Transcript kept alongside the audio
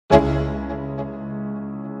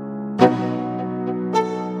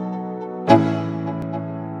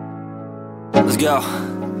Let's go.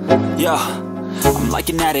 Yo, I'm like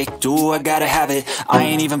an addict, do I gotta have it. I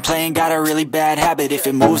ain't even playing, got a really bad habit. If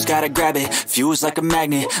it moves, gotta grab it, fuse like a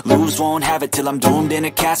magnet. Lose, won't have it till I'm doomed in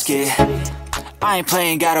a casket. I ain't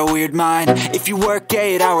playing, got a weird mind. If you work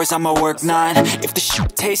 8 hours, I'ma work 9. If the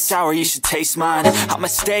shit tastes sour, you should taste mine. I'ma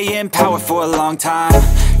stay in power for a long time.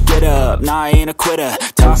 Get up, nah, I ain't a quitter.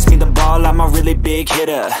 Toss me the ball, I'm a really big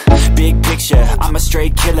hitter. Big picture, I'm a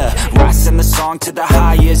straight killer. Rising the song to the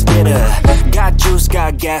highest bidder. Got juice,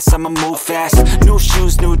 got gas, I'ma move fast. New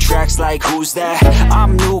shoes, new tracks, like who's that?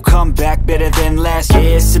 I'm new, come back, better than last.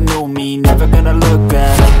 Yeah, it's a new me, never gonna look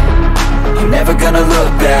back. I'm never gonna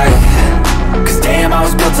look back. Cause damn, I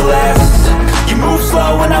was built to last. You move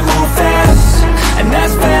slow and I move fast, and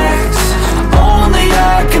that's facts. Only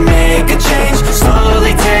I can make a change.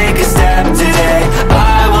 Slowly take a step today.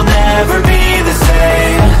 I will never be the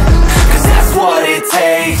same. Cause that's what it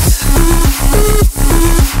takes.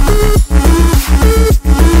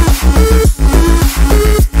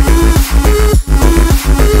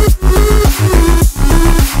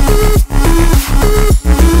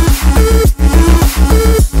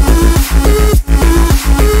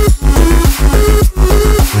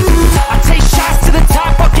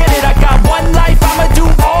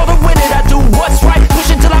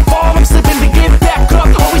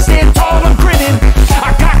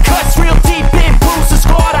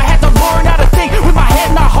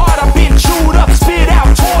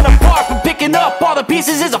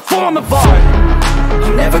 Pieces is a form of art.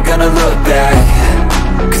 I'm never gonna look back.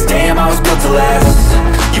 Cause damn, I was built to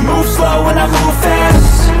last. You move slow and I move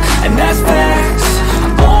fast, and that's facts.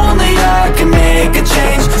 Only I can make a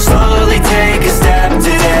change. Slowly take a step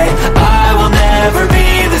today. I will never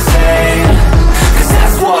be the same. Cause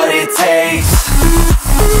that's what it takes.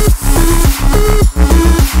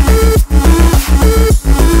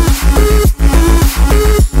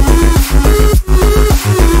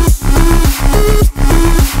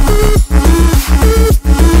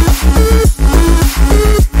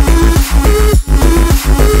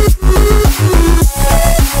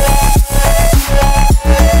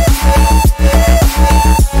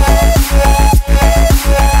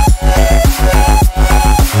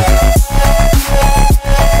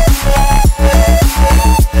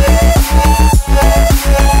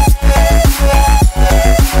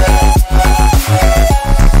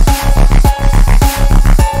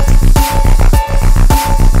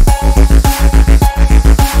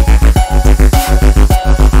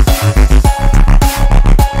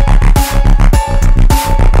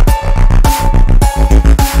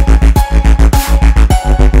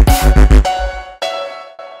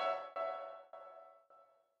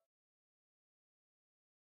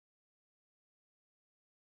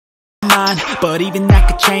 But even that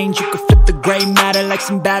could change. You could flip the gray matter like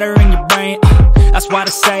some batter in your brain. That's why I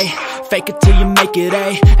say, fake it till you make it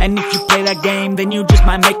A. And if you play that game, then you just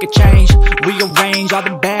might make a change. Rearrange all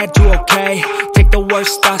the bad to okay. Take the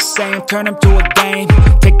worst thoughts saying, turn them to a game.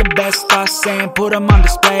 Take the best thoughts saying, put them on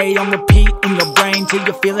display. On repeat in your brain till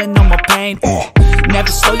you're feeling no more pain.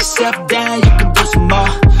 Never slow yourself down, you can do some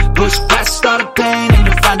more. Push past all the pain and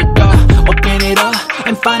you'll find a door. Open it up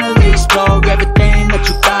and finally explore everything that